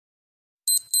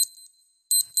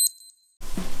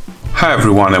Hi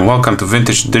everyone and welcome to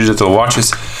Vintage Digital Watches.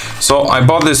 So I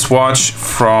bought this watch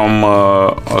from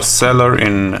a seller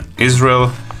in Israel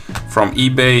from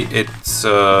eBay. It's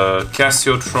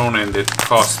Casiotron and it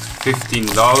cost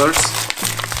 $15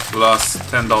 plus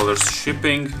 $10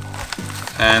 shipping,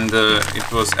 and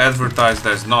it was advertised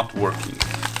as not working.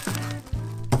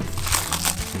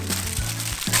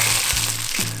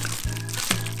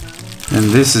 And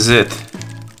this is it.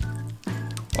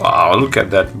 Wow, look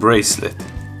at that bracelet.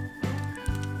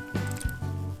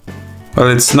 Well,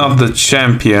 it's not the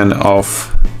champion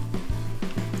of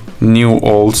new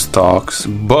old stocks,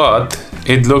 but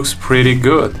it looks pretty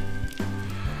good.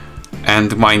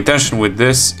 And my intention with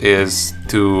this is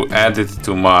to add it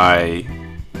to my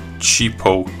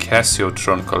cheapo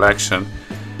Casiotron collection.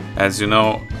 As you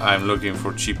know, I'm looking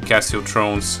for cheap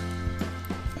Casiotrons,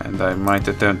 and I might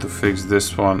attempt to fix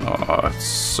this one. Oh, it's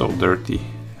so dirty.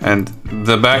 And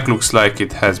the back looks like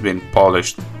it has been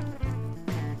polished.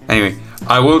 Anyway,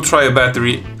 I will try a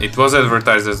battery. It was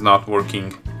advertised as not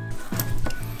working.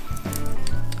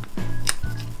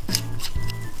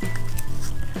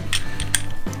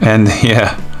 And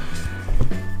yeah,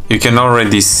 you can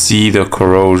already see the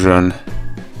corrosion.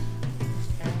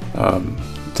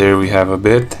 There we have a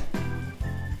bit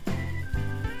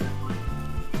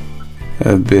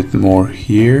more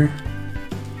here.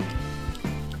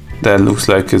 That looks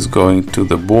like it's going to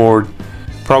the board.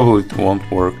 Probably it won't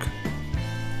work.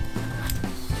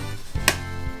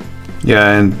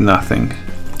 Yeah, and nothing.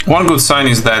 One good sign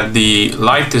is that the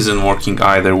light isn't working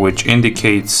either, which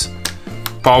indicates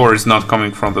power is not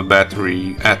coming from the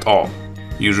battery at all.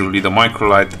 Usually the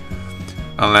microlight,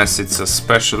 unless it's a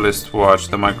specialist watch,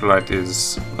 the microlight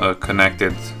is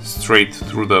connected straight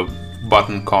through the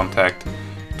button contact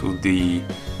to the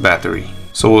battery.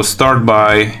 So we'll start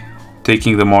by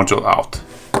taking the module out.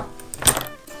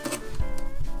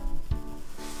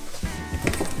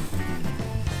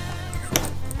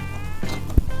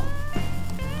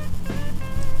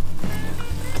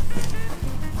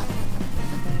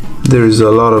 There is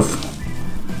a lot of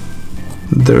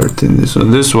dirt in this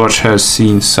one. This watch has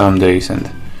seen some days, and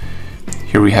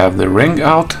here we have the ring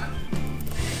out,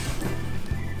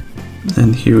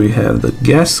 and here we have the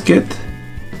gasket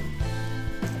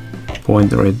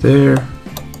point right there,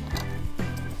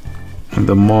 and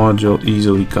the module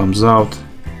easily comes out.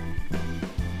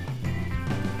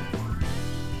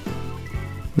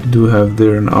 We do have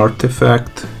there an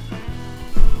artifact.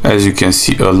 As you can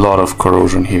see, a lot of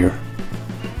corrosion here,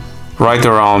 right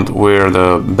around where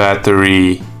the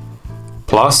battery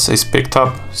plus is picked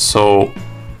up. So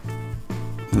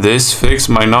this fix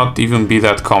might not even be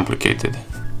that complicated.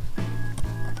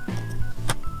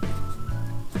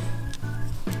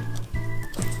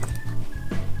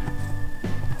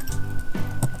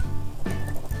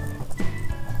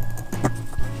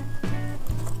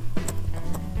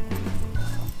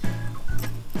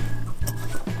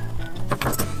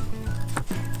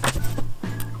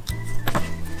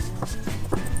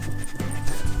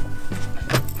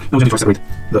 Now we need to separate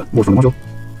the board from the module.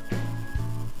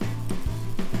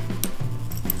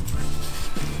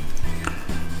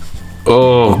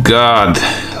 Oh God,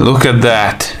 look at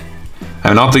that.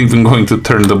 I'm not even going to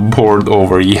turn the board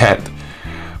over yet,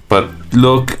 but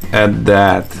look at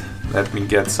that. Let me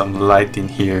get some light in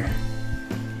here.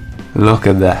 Look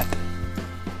at that.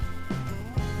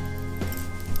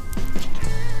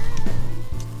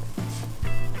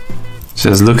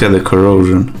 Just look at the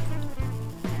corrosion.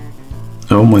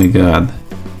 Oh my God.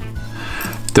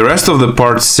 The rest of the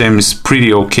part seems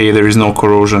pretty okay. There is no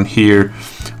corrosion here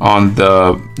on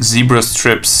the zebra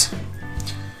strips.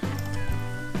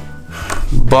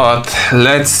 But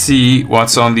let's see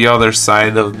what's on the other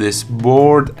side of this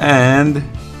board, and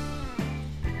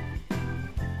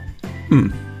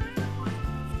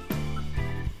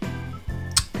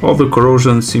all the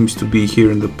corrosion seems to be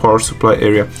here in the power supply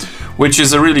area, which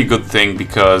is a really good thing,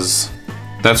 because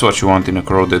that's what you want in a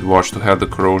corroded watch, to have the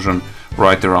corrosion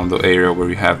right around the area where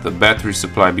you have the battery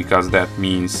supply, because that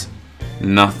means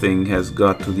nothing has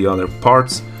got to the other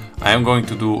parts. I am going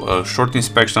to do a short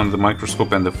inspection under the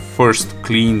microscope and the first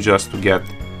clean, just to get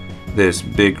this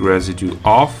big residue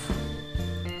off,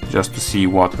 just to see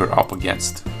what we're up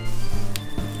against.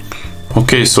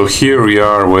 Okay, so here we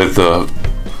are with the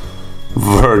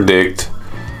verdict.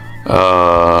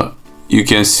 You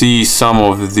can see some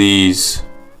of these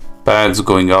pads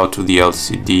going out to the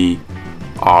LCD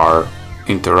are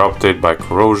interrupted by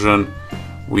corrosion.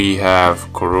 We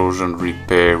have corrosion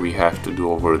repair we have to do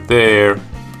over there,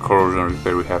 corrosion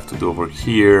repair we have to do over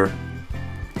here,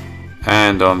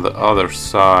 and on the other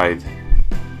side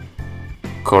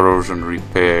corrosion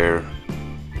repair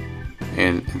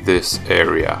in this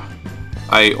area.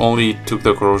 I only took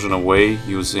the corrosion away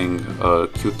using a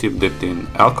Q-tip dipped in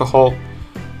alcohol,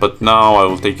 but now I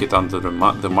will take it under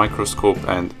the microscope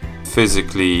and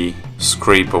physically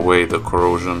scrape away the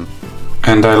corrosion.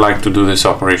 And I like to do this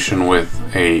operation with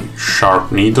a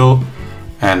sharp needle,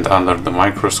 and under the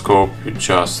microscope you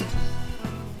just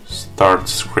start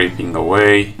scraping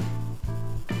away.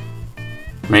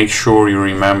 Make sure you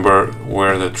remember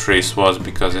where the trace was,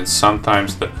 because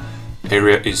sometimes the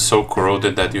area is so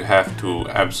corroded that you have to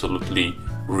absolutely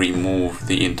remove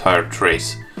the entire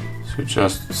trace. So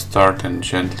just start and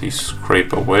gently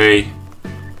scrape away.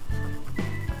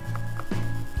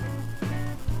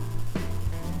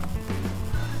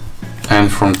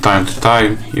 And from time to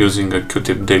time, using a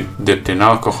Q-tip dipped in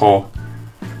alcohol,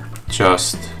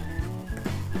 just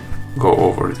go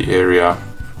over the area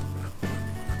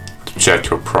to check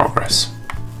your progress.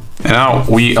 And now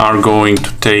we are going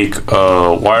to take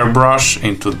a wire brush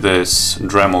into this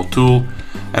Dremel tool,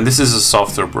 and this is a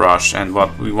softer brush, and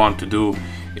what we want to do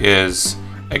is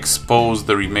expose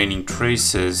the remaining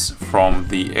traces from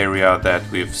the area that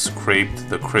we've scraped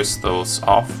the crystals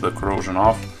off, the corrosion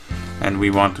off, and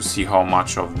we want to see how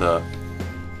much of the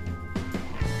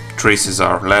traces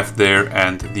are left there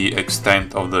and the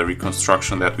extent of the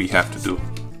reconstruction that we have to do.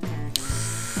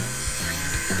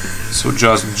 So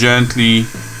just gently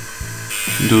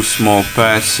do small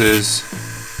passes.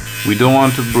 We don't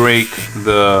want to break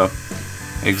the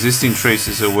existing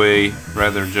traces away,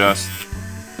 rather just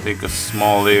take a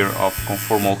small layer of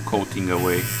conformal coating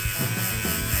away.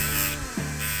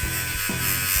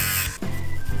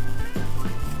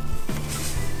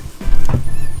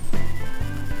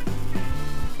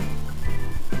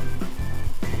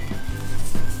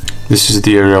 This is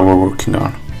the area we're working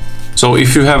on. So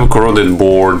if you have a corroded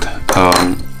board,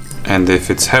 and if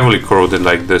it's heavily corroded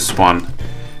like this one,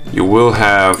 you will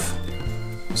have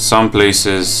some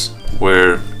places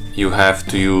where you have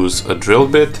to use a drill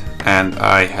bit, and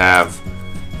I have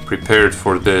prepared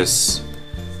for this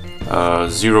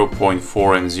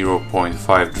 0.4 and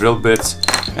 0.5 drill bits,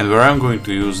 and where I'm going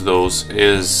to use those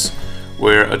is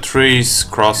where a trace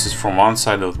crosses from one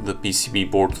side of the PCB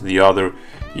board to the other.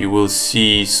 You will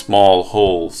see small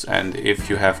holes, and if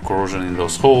you have corrosion in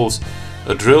those holes,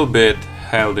 a drill bit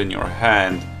held in your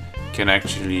hand can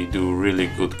actually do really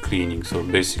good cleaning. So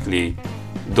basically,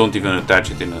 don't even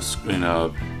attach it in a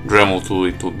Dremel tool,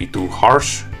 it will be too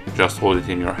harsh. Just hold it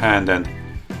in your hand and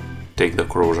take the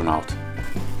corrosion out.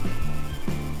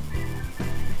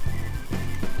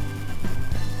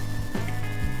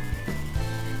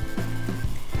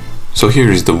 So here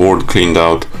is the board cleaned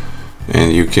out,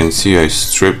 and you can see I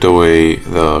stripped away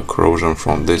the corrosion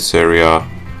from this area.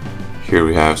 Here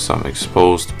we have some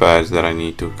exposed pads that I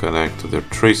need to connect to their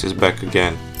traces back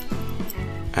again,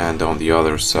 and on the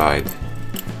other side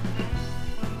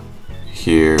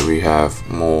here we have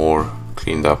more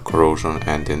cleaned up corrosion,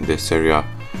 and in this area,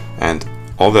 and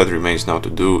all that remains now to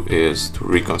do is to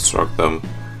reconstruct them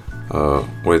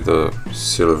with the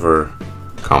silver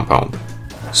compound.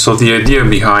 So the idea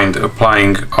behind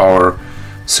applying our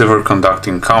silver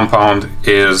conducting compound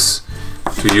is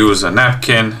to use a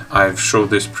napkin. I've showed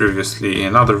this previously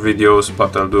in other videos,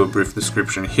 but I'll do a brief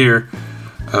description here.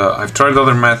 I've tried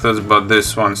other methods, but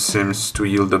this one seems to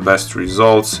yield the best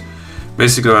results.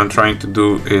 Basically what I'm trying to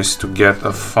do is to get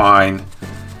a fine,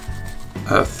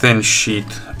 thin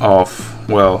sheet of,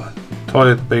 well,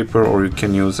 toilet paper, or you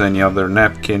can use any other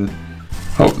napkin.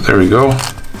 Oh, there we go.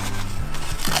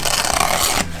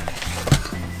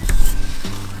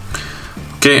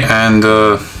 Okay, and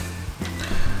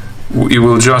you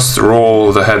will just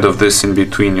roll the head of this in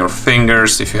between your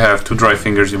fingers. If you have too dry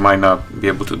fingers, you might not be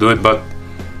able to do it, but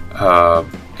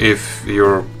if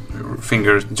your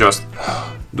fingers, just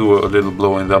do a little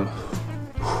blow in them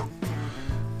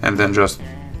and then just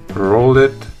roll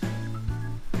it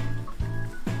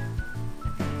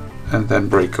and then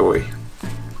break away.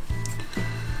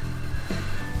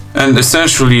 And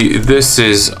essentially this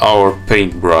is our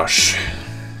paintbrush.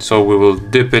 So we will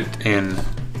dip it in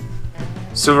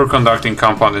silver conducting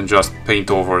compound and just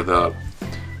paint over the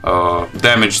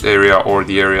damaged area, or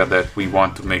the area that we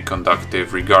want to make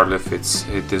conductive, regardless if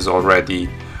it is already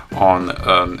on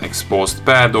an exposed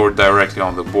pad or directly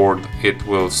on the board. It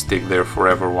will stick there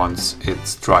forever once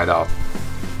it's dried out.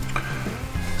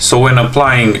 So when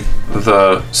applying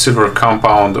the silver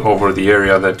compound over the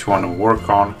area that you want to work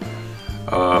on,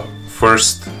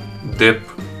 first dip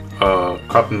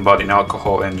cotton bud in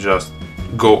alcohol and just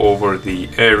go over the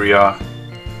area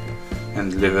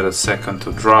and leave it a second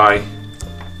to dry.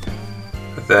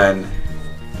 Then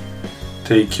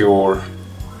take your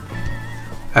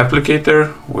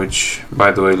applicator, which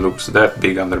by the way looks that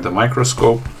big under the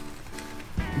microscope,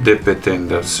 dip it in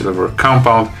the silver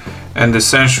compound, and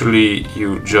essentially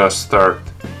you just start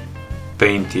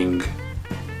painting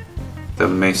the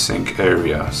missing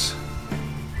areas.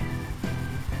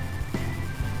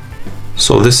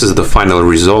 So this is the final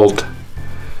result.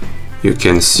 You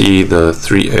can see the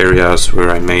 3 areas where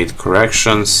I made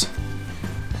corrections,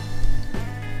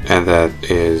 and that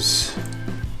is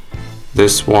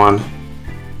this one,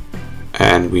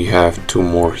 and we have 2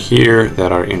 more here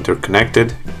that are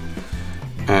interconnected,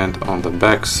 and on the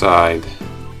back side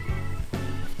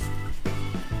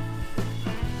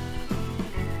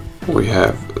we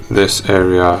have this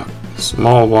area,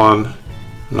 small one,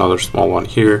 another small one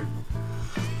here,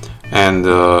 and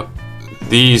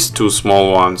these 2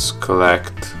 small ones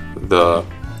collect the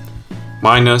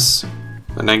minus,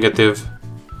 the negative,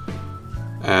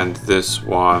 and this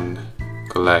one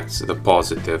collects the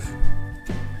positive.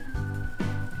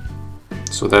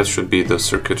 So that should be the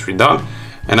circuitry done,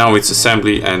 and now it's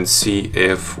assembly and see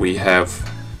if we have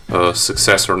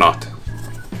success or not.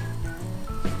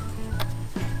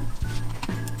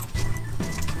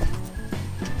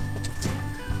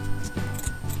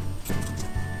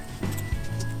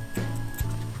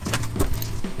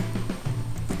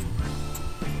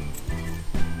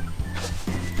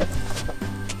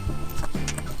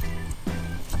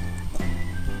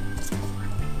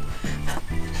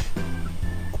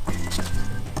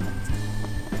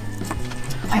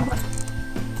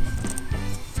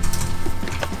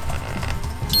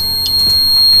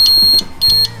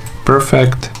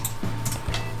 Perfect.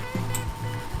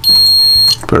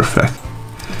 Perfect.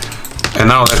 And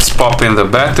now let's pop in the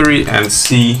battery and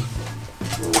see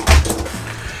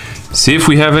if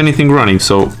we have anything running.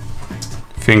 So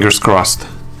fingers crossed.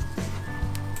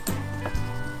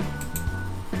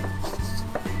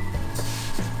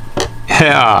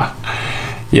 Yeah.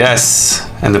 Yes.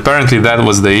 And apparently that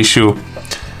was the issue.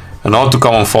 An all too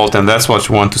common fault, and that's what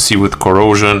you want to see with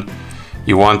corrosion.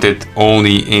 You want it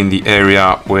only in the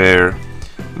area where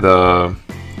the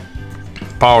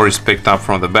power is picked up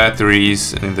from the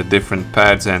batteries, in the different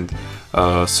pads and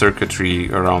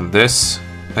circuitry around this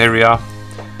area.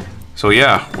 So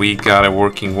yeah, we got a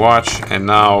working watch, and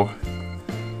now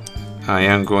I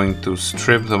am going to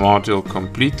strip the module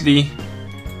completely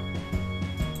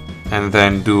and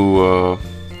then do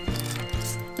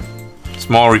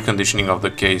small reconditioning of the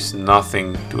case.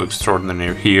 Nothing too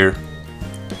extraordinary here.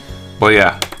 But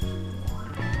yeah,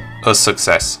 a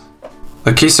success.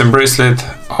 The case and bracelet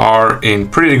are in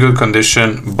pretty good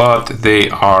condition, but they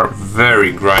are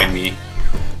very grimy.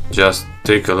 Just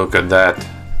take a look at that.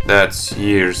 That's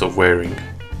years of wearing.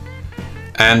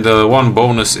 And one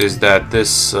bonus is that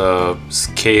this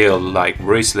scale-like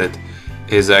bracelet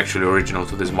is actually original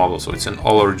to this model, so it's an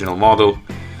all original model.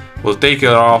 We'll take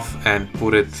it off and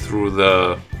put it through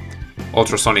the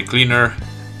ultrasonic cleaner.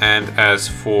 And as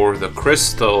for the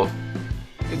crystal,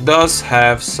 it does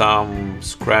have some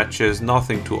scratches,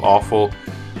 nothing too awful.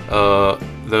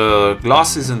 The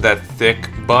glass isn't that thick,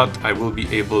 but I will be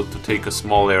able to take a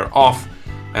small layer off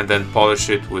and then polish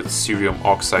it with cerium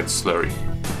oxide slurry.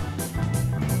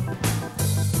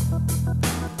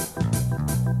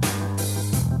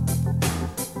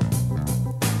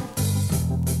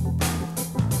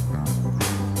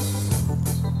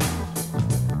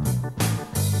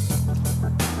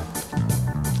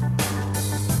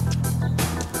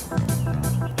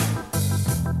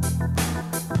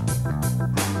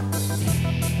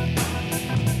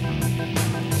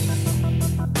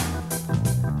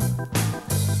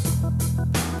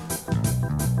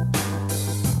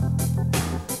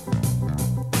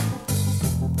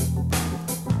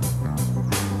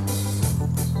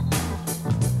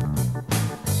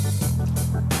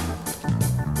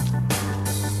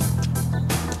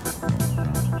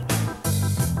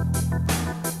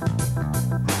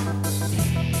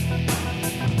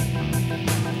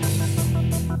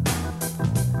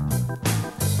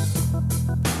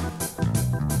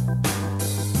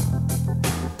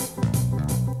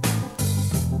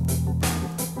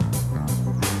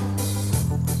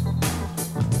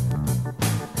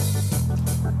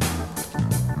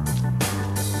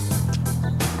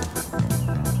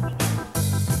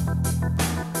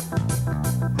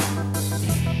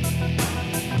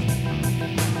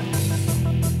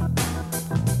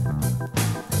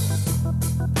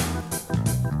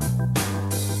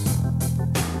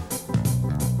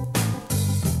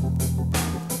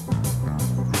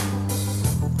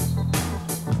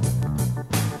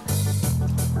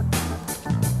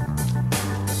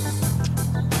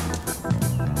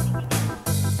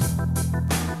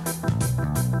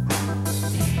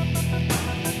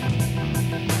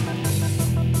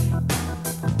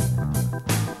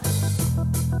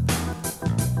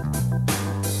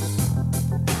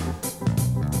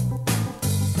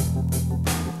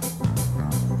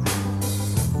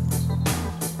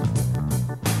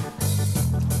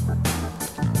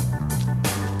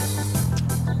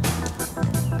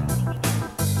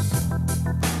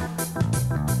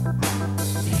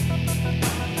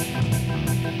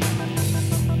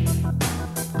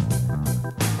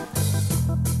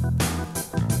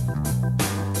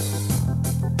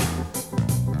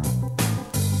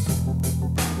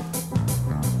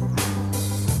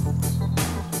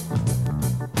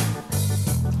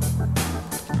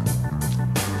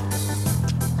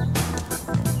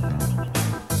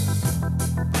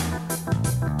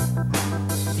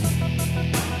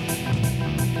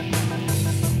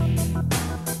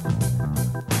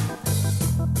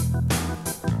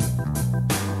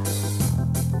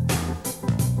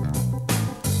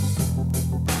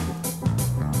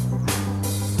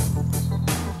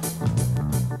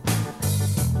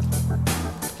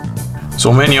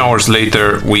 So many hours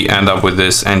later, we end up with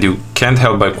this, and you can't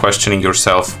help but questioning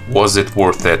yourself, was it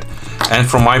worth it? And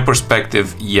from my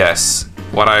perspective, yes.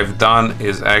 What I've done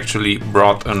is actually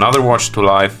brought another watch to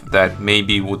life that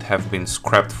maybe would have been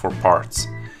scrapped for parts.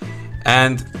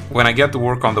 And when I get to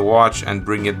work on the watch and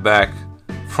bring it back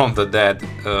from the dead,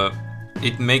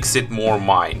 it makes it more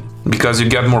mine. Because you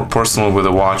get more personal with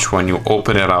the watch when you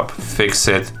open it up, fix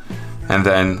it, and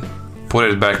then put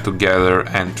it back together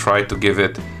and try to give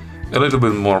it a little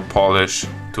bit more polish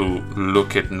to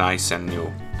look it nice and new.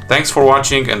 Thanks for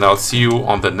watching, and I'll see you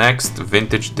on the next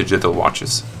Vintage Digital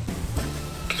Watches.